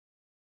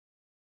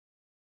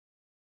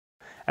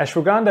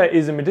Ashwagandha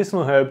is a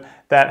medicinal herb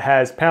that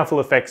has powerful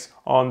effects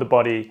on the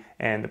body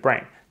and the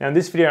brain. Now in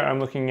this video I'm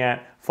looking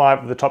at 5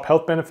 of the top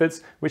health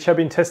benefits which have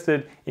been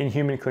tested in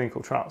human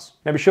clinical trials.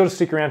 Now be sure to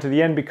stick around to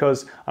the end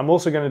because I'm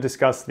also going to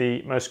discuss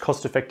the most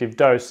cost-effective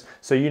dose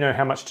so you know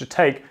how much to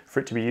take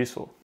for it to be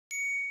useful.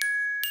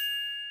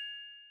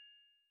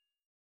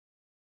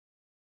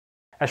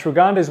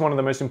 Ashwagandha is one of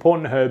the most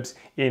important herbs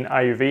in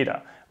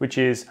Ayurveda, which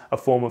is a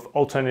form of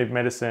alternative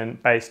medicine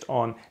based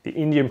on the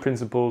Indian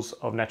principles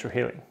of natural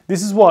healing.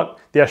 This is what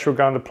the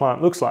ashwagandha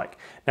plant looks like.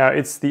 Now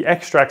it's the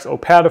extracts or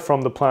powder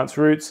from the plant's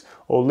roots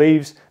or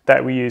leaves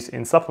that we use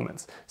in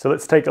supplements. So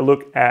let's take a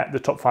look at the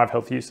top 5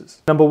 health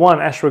uses. Number 1,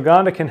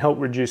 ashwagandha can help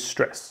reduce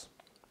stress.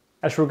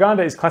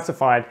 Ashwagandha is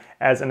classified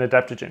as an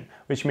adaptogen,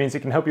 which means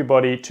it can help your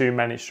body to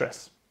manage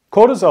stress.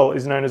 Cortisol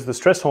is known as the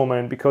stress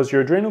hormone because your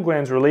adrenal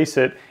glands release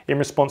it in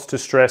response to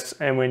stress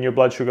and when your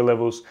blood sugar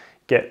levels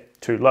get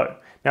too low.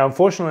 Now,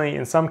 unfortunately,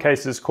 in some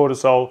cases,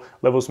 cortisol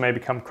levels may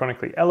become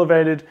chronically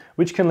elevated,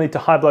 which can lead to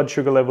high blood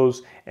sugar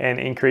levels and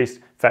increased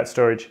fat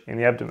storage in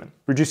the abdomen.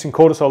 Reducing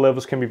cortisol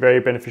levels can be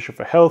very beneficial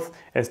for health,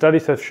 and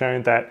studies have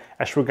shown that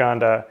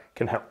ashwagandha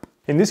can help.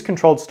 In this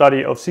controlled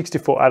study of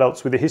 64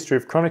 adults with a history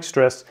of chronic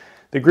stress,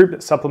 the group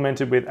that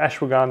supplemented with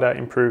ashwagandha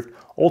improved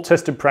all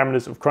tested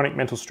parameters of chronic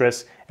mental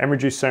stress and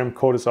reduced serum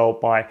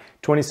cortisol by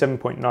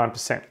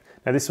 27.9%.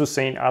 Now this was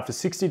seen after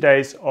 60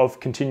 days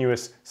of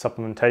continuous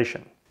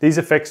supplementation. These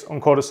effects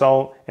on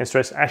cortisol and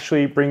stress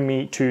actually bring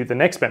me to the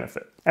next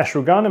benefit.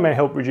 Ashwagandha may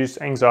help reduce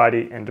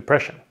anxiety and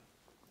depression.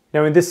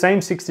 Now in this same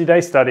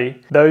 60-day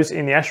study, those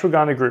in the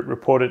ashwagandha group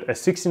reported a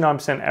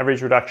 69%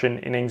 average reduction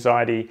in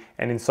anxiety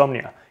and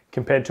insomnia,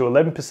 compared to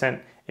 11%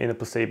 in the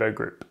placebo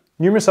group.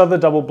 Numerous other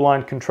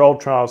double-blind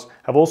controlled trials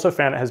have also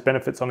found it has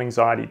benefits on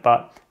anxiety,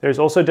 but there is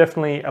also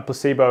definitely a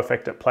placebo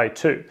effect at play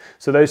too.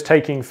 So those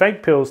taking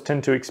fake pills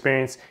tend to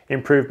experience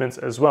improvements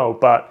as well,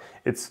 but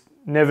it's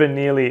never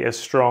nearly as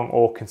strong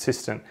or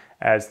consistent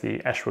as the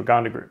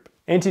ashwagandha group.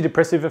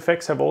 Antidepressive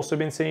effects have also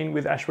been seen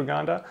with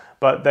ashwagandha,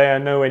 but they are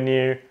nowhere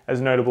near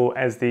as notable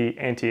as the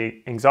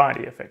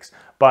anti-anxiety effects.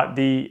 But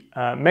the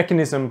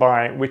mechanism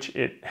by which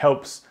it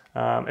helps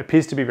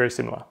appears to be very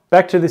similar.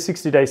 Back to the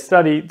 60-day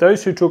study,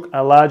 those who took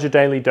a larger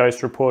daily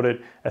dose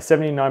reported a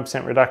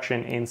 79%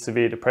 reduction in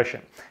severe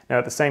depression. Now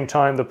at the same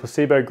time, the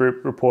placebo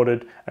group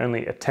reported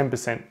only a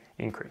 10%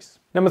 increase.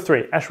 Number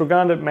 3,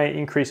 ashwagandha may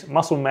increase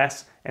muscle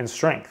mass and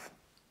strength.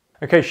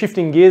 Okay,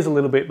 shifting gears a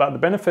little bit, but the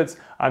benefits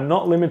are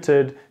not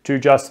limited to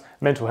just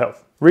mental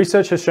health.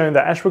 Research has shown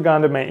that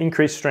ashwagandha may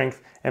increase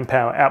strength and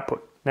power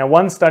output. Now,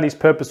 one study's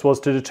purpose was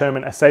to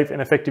determine a safe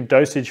and effective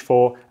dosage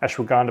for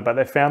ashwagandha, but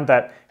they found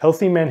that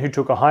healthy men who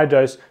took a high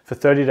dose for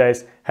 30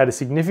 days had a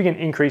significant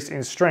increase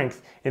in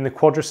strength in the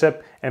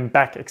quadricep and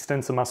back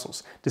extensor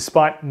muscles,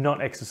 despite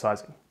not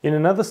exercising. In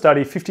another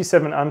study,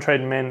 57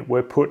 untrained men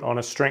were put on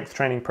a strength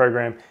training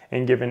program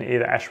and given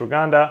either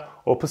ashwagandha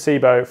or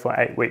placebo for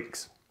 8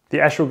 weeks. The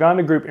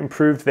ashwagandha group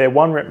improved their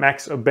 1 rep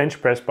max of bench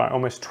press by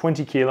almost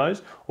 20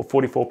 kilos or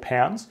 44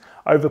 pounds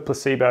over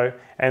placebo,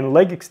 and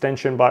leg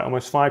extension by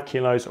almost 5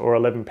 kilos or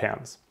 11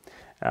 pounds.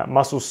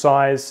 Muscle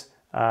size,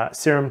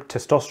 serum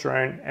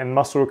testosterone and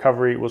muscle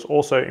recovery was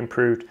also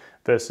improved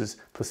versus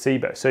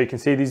placebo. So you can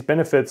see these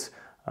benefits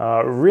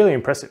are really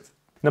impressive.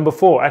 Number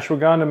 4,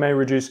 ashwagandha may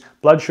reduce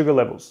blood sugar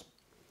levels.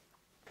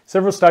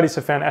 Several studies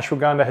have found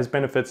ashwagandha has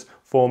benefits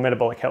for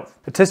metabolic health.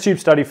 A test tube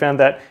study found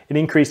that it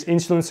increased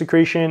insulin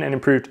secretion and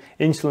improved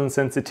insulin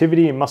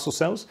sensitivity in muscle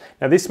cells.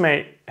 Now this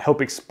may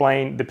help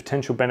explain the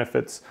potential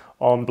benefits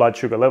on blood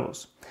sugar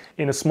levels.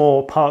 In a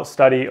small pilot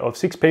study of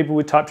 6 people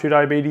with type 2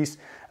 diabetes,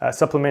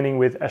 supplementing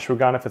with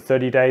ashwagandha for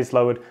 30 days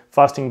lowered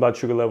fasting blood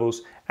sugar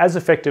levels as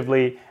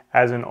effectively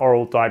as an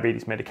oral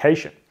diabetes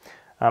medication.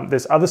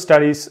 There's other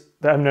studies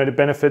that have noted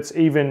benefits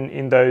even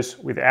in those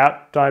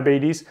without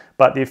diabetes,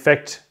 but the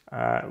effect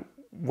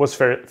was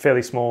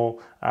fairly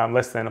small,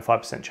 less than a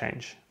 5%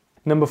 change.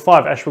 Number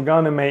 5,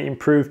 ashwagandha may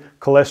improve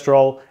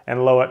cholesterol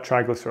and lower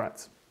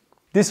triglycerides.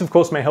 This of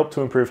course may help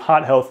to improve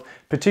heart health,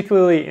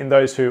 particularly in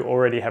those who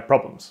already have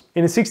problems.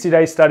 In a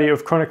 60-day study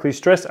of chronically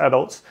stressed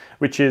adults,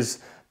 which is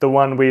the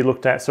one we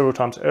looked at several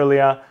times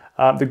earlier,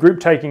 the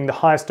group taking the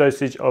highest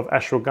dosage of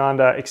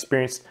ashwagandha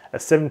experienced a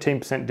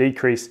 17%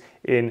 decrease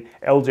in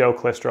LDL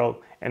cholesterol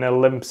and an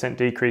 11%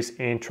 decrease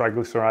in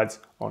triglycerides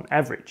on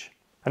average.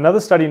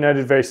 Another study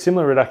noted very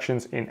similar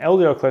reductions in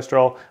LDL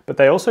cholesterol, but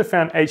they also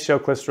found HDL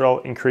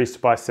cholesterol increased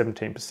by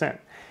 17%.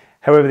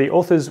 However, the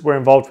authors were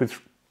involved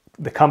with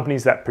the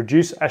companies that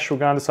produce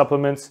ashwagandha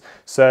supplements,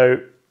 so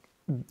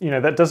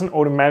that doesn't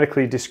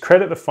automatically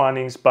discredit the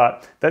findings,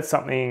 but that's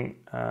something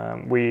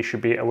we should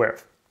be aware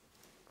of.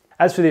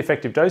 As for the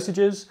effective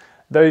dosages,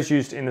 those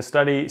used in the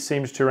study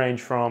seems to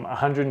range from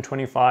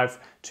 125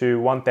 to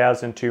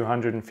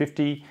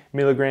 1,250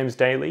 milligrams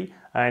daily,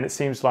 and it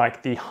seems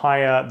like the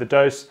higher the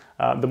dose,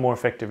 the more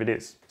effective it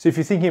is. So if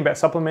you're thinking about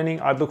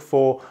supplementing, I'd look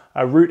for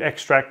a root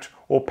extract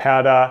or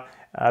powder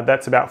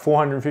That's about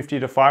 450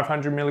 to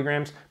 500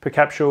 milligrams per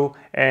capsule,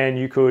 and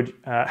you could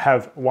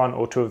have 1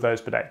 or 2 of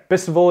those per day.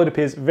 Best of all, it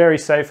appears very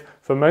safe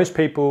for most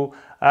people.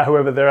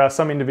 However, there are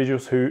some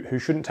individuals who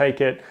shouldn't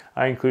take it,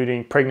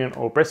 including pregnant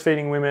or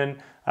breastfeeding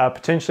women,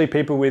 potentially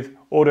people with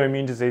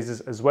autoimmune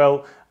diseases as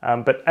well.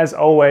 But as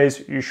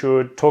always, you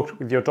should talk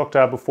with your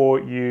doctor before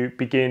you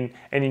begin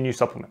any new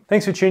supplement.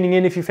 Thanks for tuning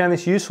in. If you found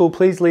this useful,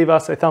 please leave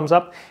us a thumbs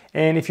up.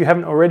 And if you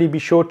haven't already, be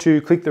sure to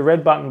click the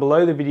red button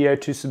below the video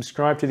to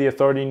subscribe to the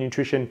Authority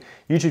Nutrition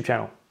YouTube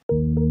channel.